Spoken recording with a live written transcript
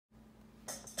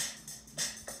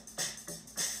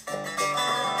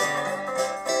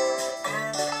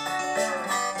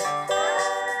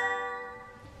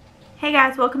Hey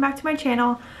guys, welcome back to my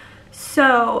channel.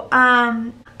 So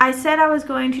I said I was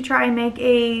going to try and make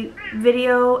a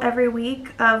video every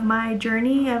week of my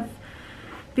journey of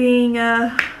being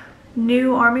a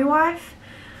new army wife.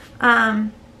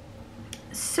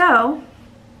 So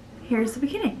here's the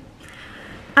beginning.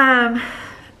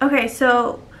 Okay,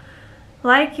 so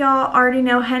like y'all already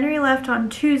know, Henry left on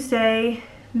Tuesday,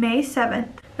 May 7th.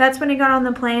 That's when he got on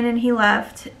the plane and he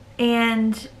left.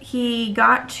 And he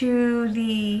got to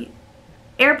the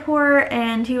airport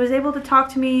and he was able to talk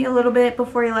to me a little bit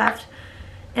before he left.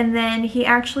 And then he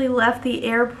actually left the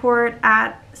airport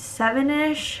at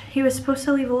 7-ish. He was supposed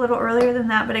to leave a little earlier than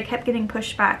that, but it kept getting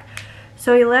pushed back.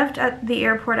 So he left at the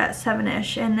airport at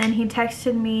 7-ish, and then he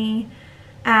texted me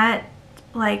at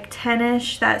like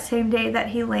 10-ish that same day that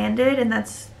he landed, and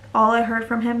that's all I heard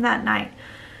from him that night.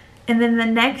 And then the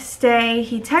next day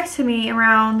he texted me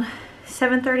around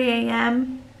 7:30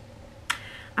 a.m.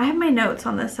 I have my notes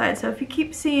on this side, so if you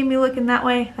keep seeing me looking that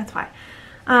way, that's why.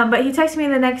 But he texted me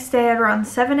the next day at around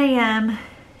 7 a.m.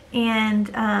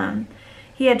 and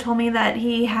he had told me that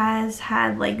he has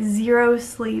had like 0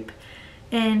 sleep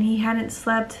and he hadn't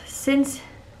slept since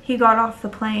he got off the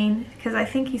plane, because I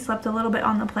think he slept a little bit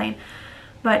on the plane,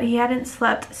 but he hadn't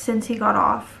slept since he got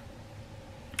off.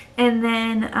 And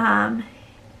then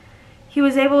he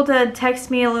was able to text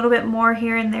me a little bit more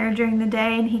here and there during the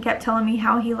day, and he kept telling me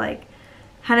how he like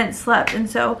hadn't slept. And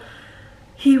so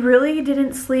he really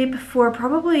didn't sleep for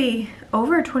probably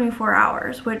over 24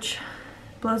 hours, which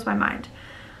blows my mind.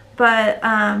 But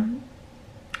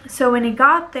so when he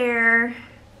got there,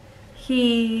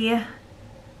 he,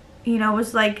 you know,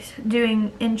 was like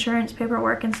doing insurance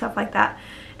paperwork and stuff like that.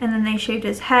 And then they shaved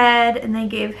his head and they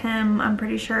gave him, I'm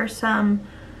pretty sure, some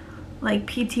like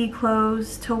PT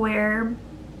clothes to wear.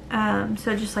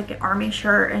 So just like an army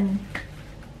shirt and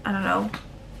I don't know,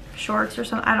 shorts or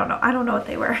something. I don't know what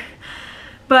they wear.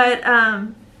 But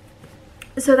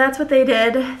so that's what they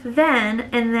did then.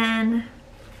 And then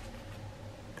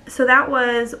so that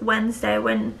was Wednesday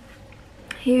when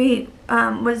he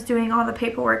was doing all the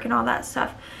paperwork and all that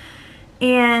stuff.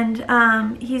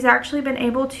 And he's actually been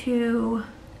able to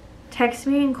text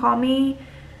me and call me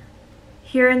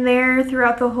here and there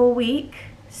throughout the whole week.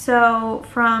 So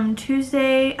from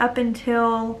Tuesday up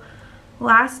until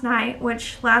last night,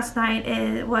 which last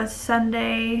night was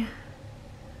Sunday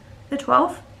the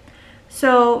 12th.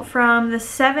 So from the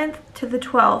 7th to the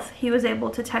 12th, he was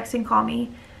able to text and call me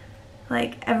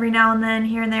like every now and then,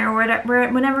 here and there, or whatever,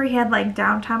 whenever he had like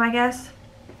downtime, I guess.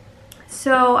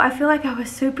 So I feel like I was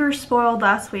super spoiled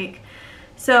last week.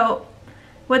 So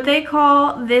what they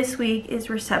call this week is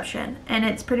reception, and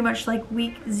it's pretty much like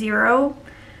week 0.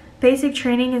 Basic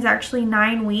training is actually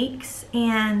 9 weeks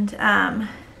and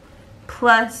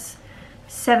plus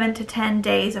 7 to 10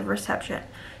 days of reception.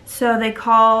 So they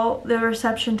call the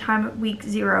reception time week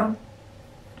 0.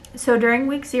 So during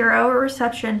week 0 or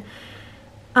reception,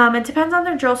 it depends on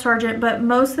their drill sergeant, but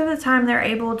most of the time they're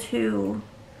able to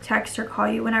text or call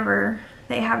you whenever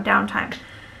they have downtime.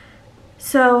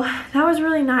 So that was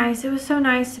really nice. It was so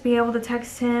nice to be able to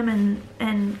text him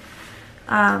and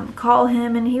call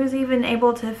him, and he was even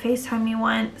able to FaceTime me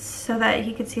once so that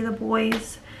he could see the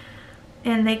boys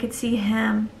and they could see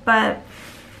him. But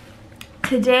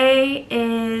today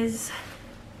is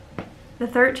the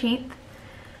 13th,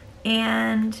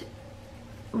 and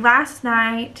last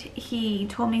night he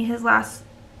told me his last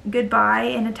goodbye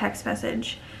in a text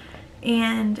message.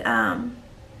 And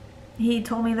he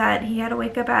told me that he had to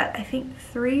wake up at, I think,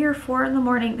 3 or 4 in the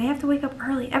morning. They have to wake up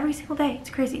early every single day. It's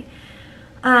crazy.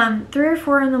 3 or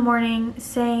 4 in the morning,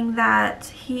 saying that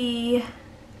he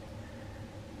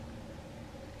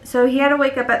had to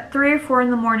wake up at 3 or 4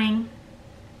 in the morning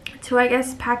to, I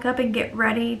guess, pack up and get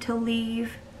ready to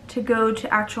leave to go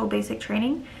to actual basic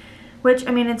training, which,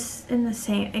 I mean, it's in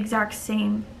the exact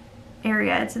same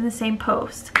area. It's in the same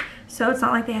post. So it's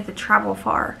not like they have to travel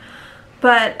far.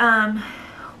 But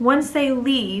once they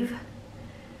leave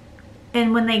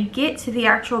and when they get to the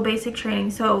actual basic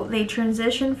training, so they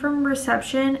transition from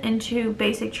reception into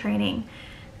basic training,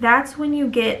 that's when you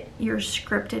get your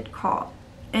scripted call.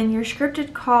 And your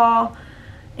scripted call,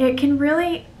 it can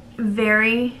really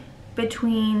vary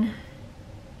between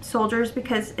soldiers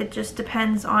because it just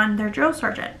depends on their drill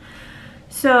sergeant.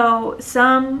 So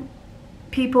some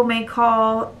people may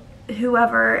call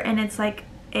whoever and it's like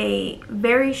a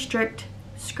very strict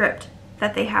script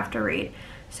that they have to read.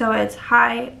 So it's,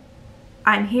 hi,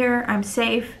 I'm here, I'm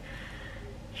safe,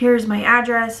 here's my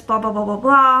address, blah blah blah blah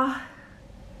blah,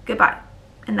 goodbye,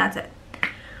 and that's it.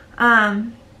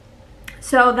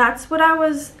 So that's what I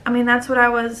was,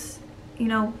 you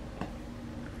know,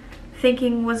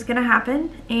 thinking was gonna happen.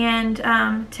 And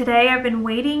today I've been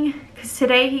waiting, because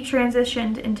today he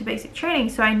transitioned into basic training,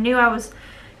 so I knew I was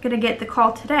gonna get the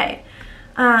call today.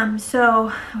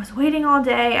 So I was waiting all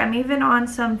day. I'm even on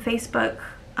some Facebook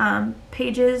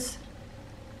pages,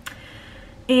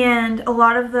 and a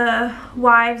lot of the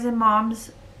wives and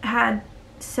moms had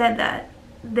said that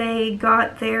they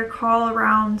got their call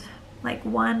around like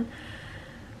noon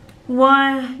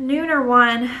or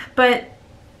 1, but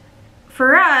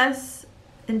for us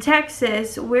in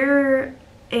Texas, we're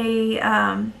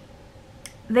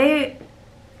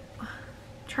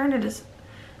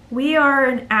we are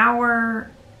an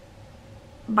hour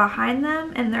behind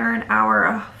them, and they're an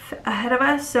hour ahead of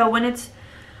us. So when it's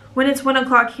 1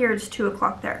 o'clock here, it's 2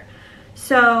 o'clock there.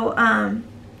 So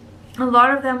a lot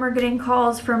of them were getting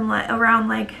calls from around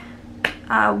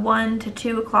 1 to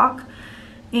 2 o'clock,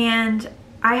 and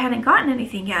I hadn't gotten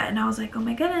anything yet. And I was like, oh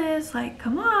my goodness, like,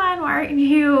 come on, why aren't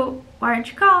you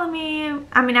calling me?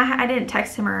 I mean, I didn't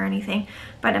text him or anything,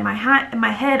 but in my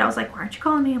head I was like, why aren't you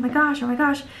calling me? Oh my gosh, oh my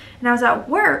gosh. And I was at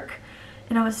work,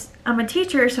 and I'm a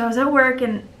teacher, so I was at work,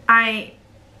 and I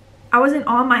wasn't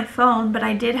on my phone, but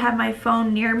I did have my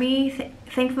phone near me.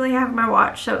 Thankfully I have my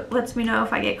watch, so it lets me know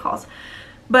if I get calls,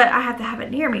 but I have to have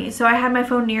it near me. So I had my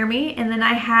phone near me, and then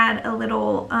I had a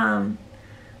little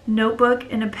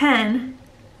notebook and a pen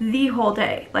the whole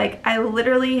day. Like, I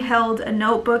literally held a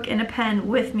notebook and a pen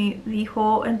with me the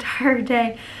whole entire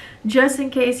day, just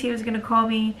in case he was gonna call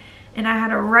me, and I had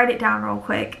to write it down real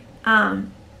quick.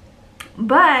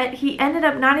 But he ended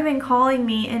up not even calling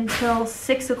me until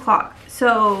 6 o'clock.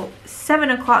 So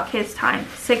 7 o'clock his time,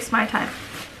 6 my time.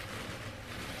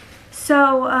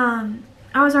 So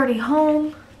I was already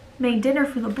home, made dinner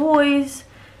for the boys,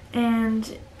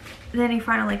 and then he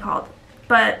finally called.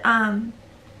 But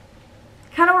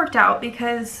kind of worked out,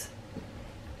 because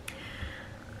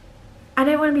I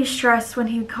didn't want to be stressed when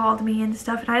he called me and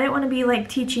stuff, and I didn't want to be like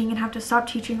teaching and have to stop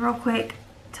teaching real quick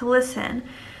to listen.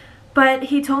 But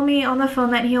he told me on the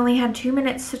phone that he only had 2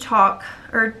 minutes to talk,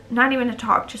 or not even to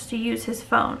talk, just to use his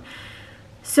phone.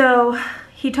 So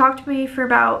he talked to me for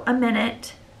about a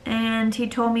minute, and he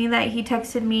told me that he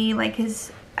texted me like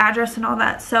his address and all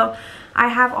that. So I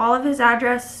have all of his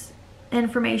address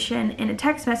information in a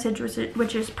text message,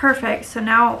 which is perfect. So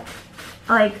now,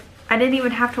 like, I didn't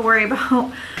even have to worry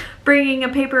about bringing a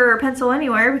paper or pencil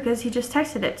anywhere, because he just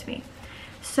texted it to me.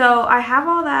 So I have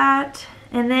all that.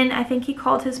 And then I think he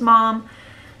called his mom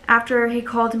after he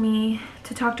called me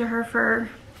to talk to her for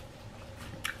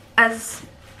as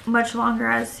much longer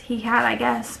as he had, I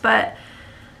guess. But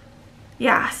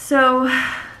yeah, so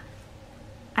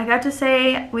we got to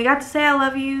say I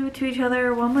love you to each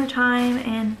other one more time,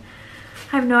 and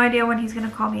I have no idea when he's gonna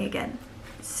call me again.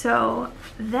 So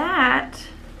that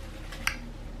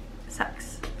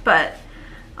sucks, but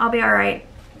I'll be all right.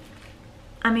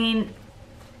 I mean,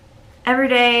 every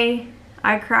day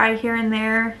I cry here and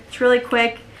there. It's really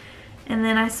quick, and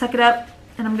then I suck it up,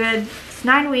 and I'm good. It's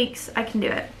 9 weeks, I can do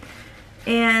it.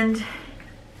 And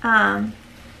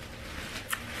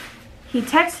he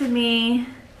texted me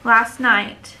last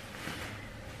night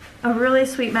a really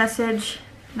sweet message,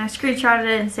 and I screenshotted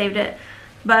it and saved it.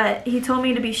 But he told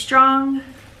me to be strong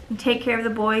and take care of the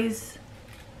boys,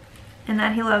 and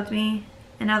that he loved me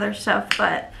and other stuff.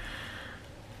 But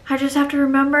I just have to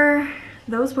remember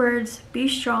those words: be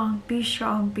strong, be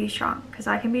strong, be strong, because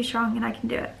I can be strong and I can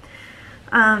do it.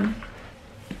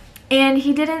 And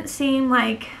he didn't seem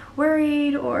like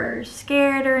worried or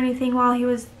scared or anything while he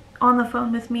was on the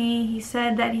phone with me. He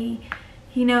said that he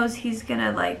knows he's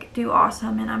gonna like do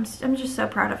awesome, and I'm just so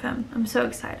proud of him. I'm so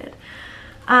excited.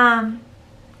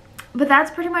 But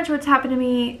that's pretty much what's happened to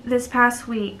me this past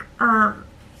week.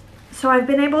 So I've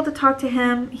been able to talk to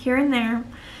him here and there,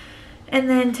 and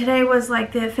then today was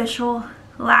like the official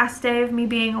last day of me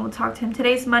being able to talk to him.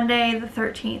 Today's Monday the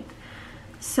 13th.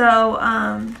 So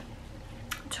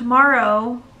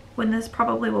tomorrow, when this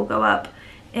probably will go up,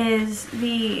 is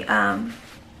the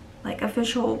like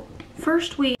official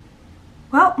first week.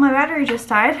 Well, my battery just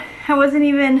died. I wasn't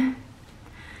even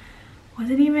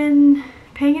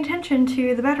paying attention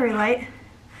to the battery light,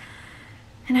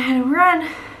 and I had to run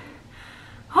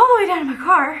all the way down to my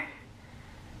car,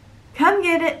 come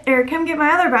get it, or come get my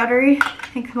other battery,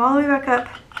 and come all the way back up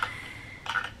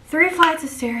 3 flights of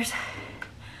stairs.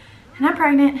 And I'm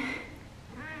pregnant,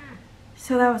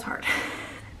 so that was hard.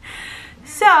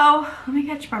 So let me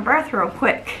catch my breath real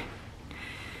quick.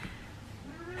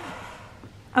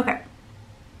 Okay,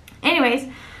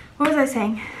 anyways, what was I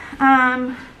saying?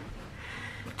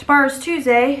 Tomorrow's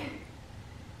Tuesday,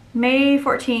 May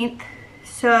 14th.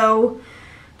 So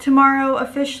tomorrow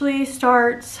officially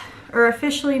starts, or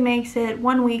officially makes it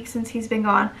 1 week since he's been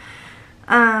gone.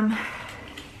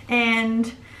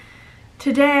 And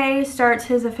today starts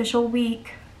his official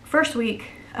first week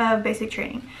of basic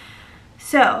training.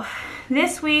 So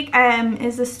this week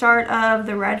is the start of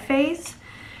the red phase.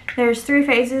 There's 3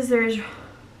 phases. There's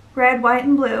red, white,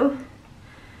 and blue.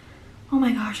 Oh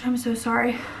my gosh, I'm so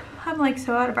sorry. I'm like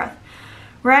so out of breath.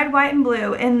 Red, white, and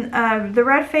blue. And the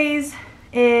red phase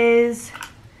is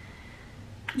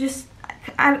just,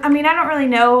 I mean, I don't really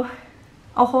know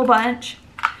a whole bunch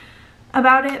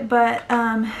about it, but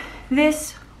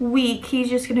this week he's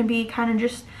just going to be kind of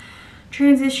just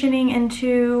transitioning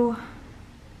into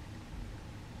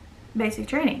basic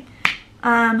training.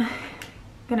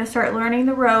 Gonna start learning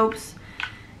the ropes,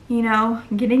 you know,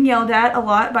 getting yelled at a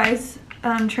lot by his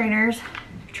drill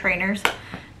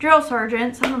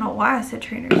sergeants. I don't know why I said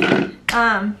trainers.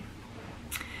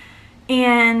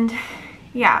 And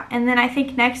yeah, and then I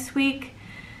think next week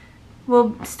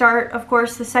we'll start, of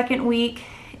course, the second week,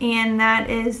 and that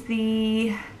is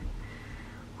the,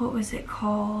 what was it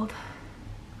called?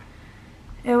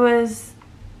 It was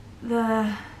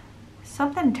the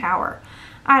something tower.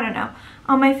 I don't know.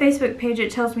 On my Facebook page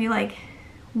it tells me like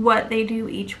what they do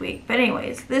each week. But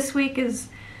anyways, this week is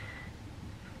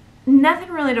nothing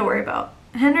really to worry about.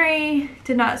 Henry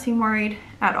did not seem worried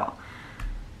at all.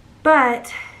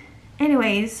 But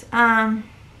anyways,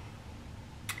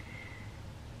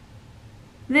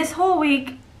 this whole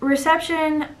week,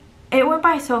 reception, it went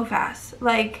by so fast.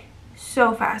 Like,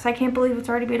 so fast. I can't believe it's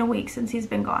already been a week since he's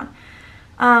been gone.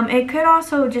 It could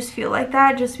also just feel like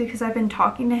that just because I've been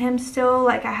talking to him still.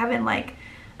 Like, I haven't like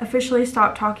officially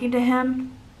stopped talking to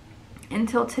him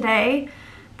until today.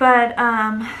 But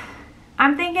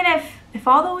I'm thinking if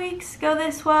all the weeks go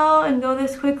this well and go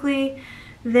this quickly,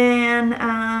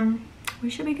 then we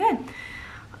should be good.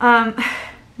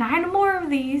 9 more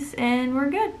of these and we're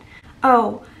good.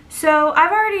 Oh, so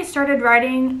I've already started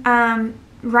writing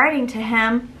to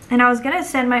him, and I was gonna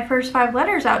send my first 5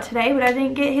 letters out today, but I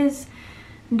didn't get his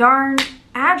darn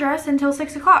address until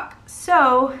 6 o'clock.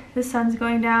 So the sun's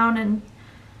going down, and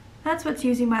that's what's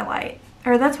using my light,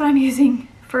 or that's what I'm using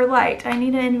for light. I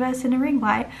need to invest in a ring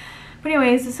light. But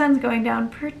anyways, the sun's going down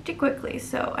pretty quickly,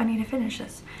 so I need to finish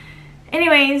this.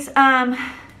 Anyways,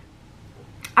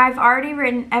 I've already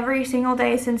written every single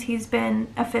day since he's been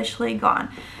officially gone.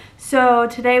 So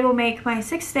today will make my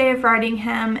 6th day of writing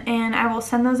him, and I will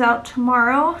send those out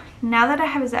tomorrow now that I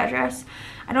have his address.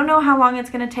 I don't know how long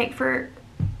it's going to take for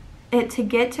it to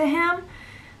get to him.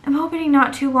 I'm hoping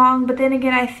not too long, but then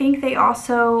again, I think they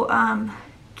also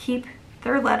keep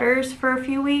their letters for a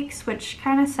few weeks, which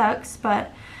kind of sucks,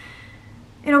 but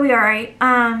it'll be alright.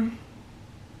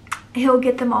 He'll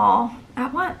get them all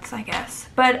at once, I guess.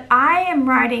 But I am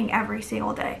writing every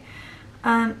single day.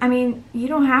 I mean, you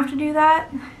don't have to do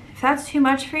that. If that's too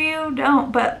much for you,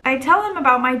 don't. But I tell him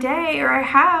about my day, or I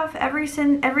have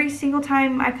every single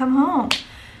time I come home.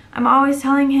 I'm always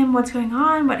telling him what's going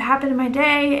on, what happened in my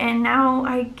day, and now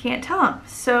I can't tell him.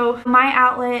 So my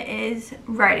outlet is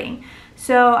writing.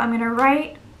 So I'm gonna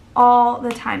write all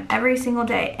the time, every single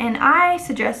day. And I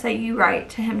suggest that you write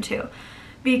to him too,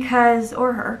 because,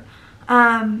 or her,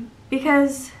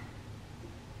 because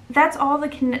that's all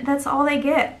they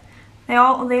get. They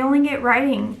only get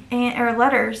writing or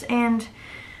letters, and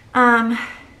I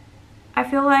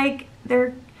feel like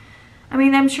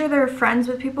I'm sure they're friends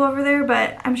with people over there,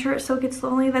 but I'm sure it still gets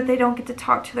lonely that they don't get to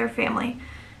talk to their family.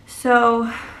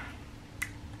 So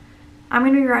I'm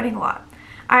going to be writing a lot.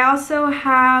 I also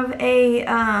have a,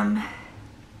 I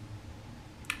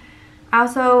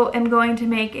also am going to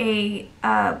make a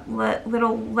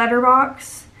little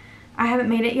letterbox. I haven't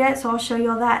made it yet, so I'll show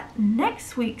you all that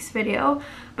next week's video.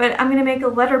 But I'm going to make a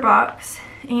letterbox,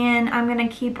 and I'm going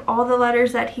to keep all the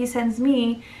letters that he sends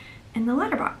me in the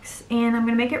letterbox, and I'm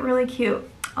gonna make it really cute.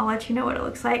 I'll let you know what it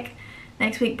looks like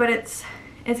next week, but it's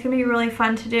gonna be really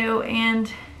fun to do, and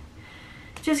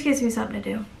it just gives me something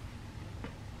to do.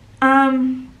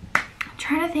 I'm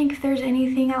trying to think if there's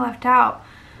anything I left out.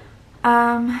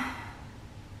 I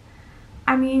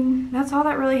mean, that's all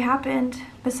that really happened,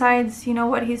 besides, you know,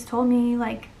 what he's told me.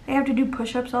 Like, they have to do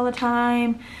push-ups all the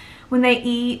time. When they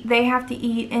eat, they have to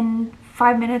eat in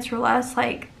 5 minutes or less.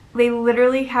 Like, they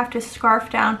literally have to scarf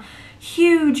down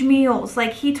huge meals.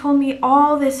 Like, he told me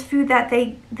all this food that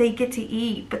they get to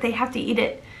eat, but they have to eat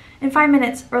it in 5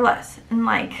 minutes or less. And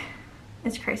like,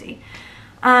 it's crazy.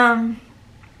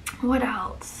 What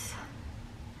else?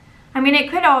 I mean, it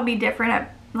could all be different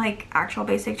at like actual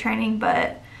basic training,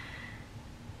 but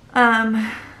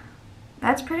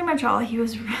that's pretty much all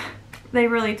they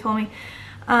really told me.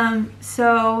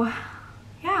 So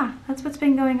yeah, that's what's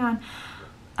been going on.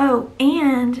 Oh,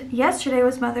 and yesterday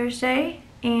was Mother's Day,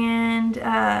 and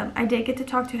I did get to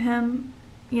talk to him,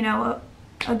 you know,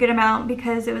 a good amount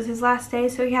because it was his last day,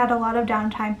 so he had a lot of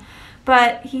downtime.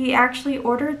 But he actually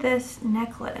ordered this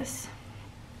necklace,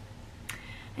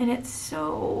 and it's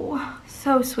so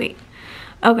sweet.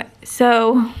 Okay,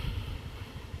 so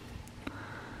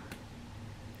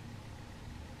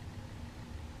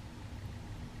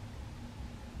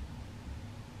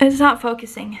it's not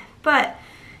focusing, but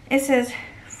it says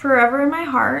forever in my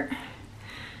heart,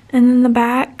 and then the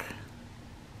back,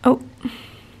 oh,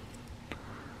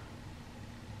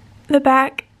 the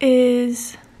back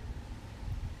is,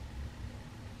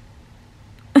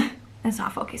 it's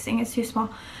not focusing, it's too small,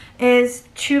 is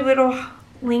 2 little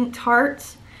linked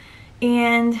hearts,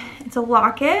 and it's a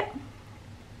locket.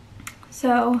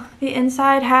 So the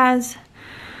inside has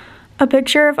a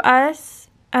picture of us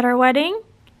at our wedding,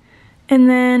 and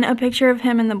then a picture of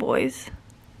him and the boys.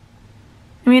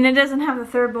 I mean, it doesn't have the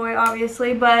third boy,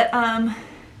 obviously, but I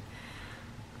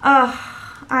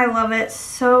love it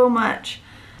so much.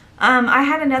 I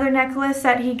had another necklace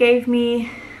that he gave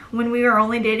me when we were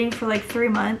only dating for like 3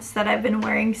 months that I've been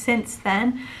wearing since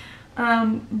then.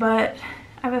 But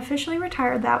I've officially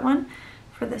retired that one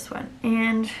for this one,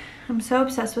 and I'm so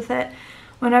obsessed with it.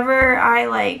 Whenever I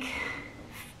like,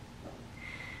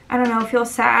 I don't know, feel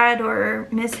sad or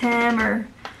miss him or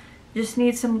just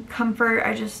need some comfort,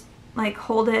 I just like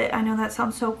hold it. I know that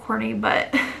sounds so corny,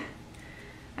 but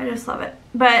I just love it.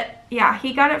 But yeah,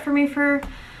 he got it for me for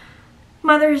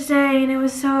Mother's Day, and it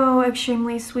was so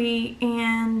extremely sweet,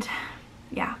 and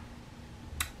yeah,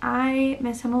 I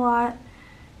miss him a lot,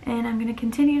 and I'm gonna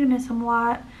continue to miss him a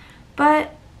lot.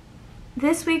 But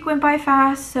this week went by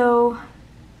fast, so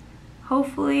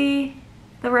hopefully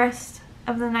the rest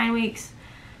of the 9 weeks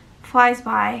flies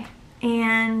by.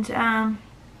 And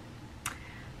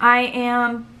I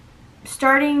am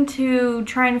starting to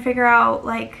try and figure out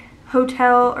like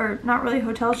hotel, or not really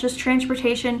hotels, just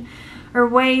transportation or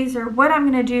ways, or what I'm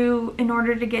gonna do in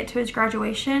order to get to his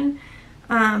graduation,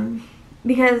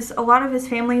 because a lot of his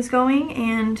family's going,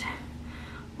 and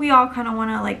we all kind of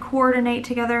want to like coordinate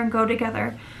together and go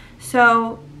together.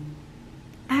 So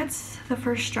that's the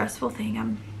first stressful thing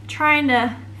I'm trying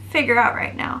to figure out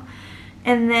right now.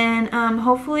 And then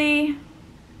hopefully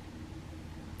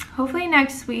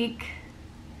next week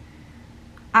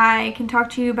I can talk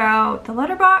to you about the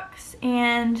letterbox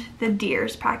and the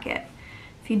Deers packet.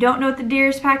 If you don't know what the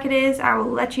Deers packet is, I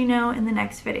will let you know in the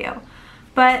next video.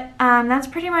 But that's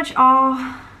pretty much all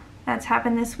that's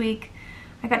happened this week.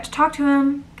 I got to talk to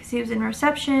him because he was in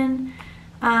reception,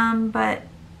 but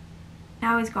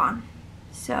now he's gone.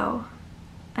 So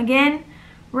again,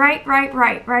 write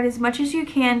as much as you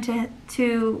can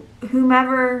to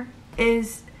whomever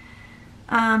is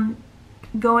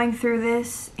going through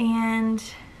this. And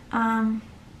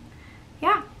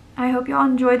yeah, I hope y'all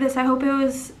enjoyed this. I hope it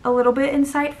was a little bit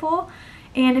insightful,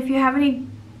 and if you have any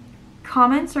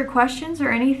comments or questions or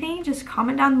anything, just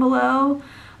comment down below,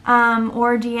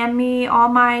 or DM me. All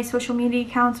my social media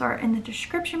accounts are in the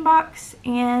description box,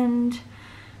 and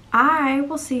I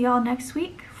will see y'all next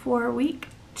week for week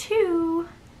 2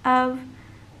 of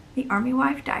the Army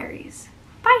Wife Diaries.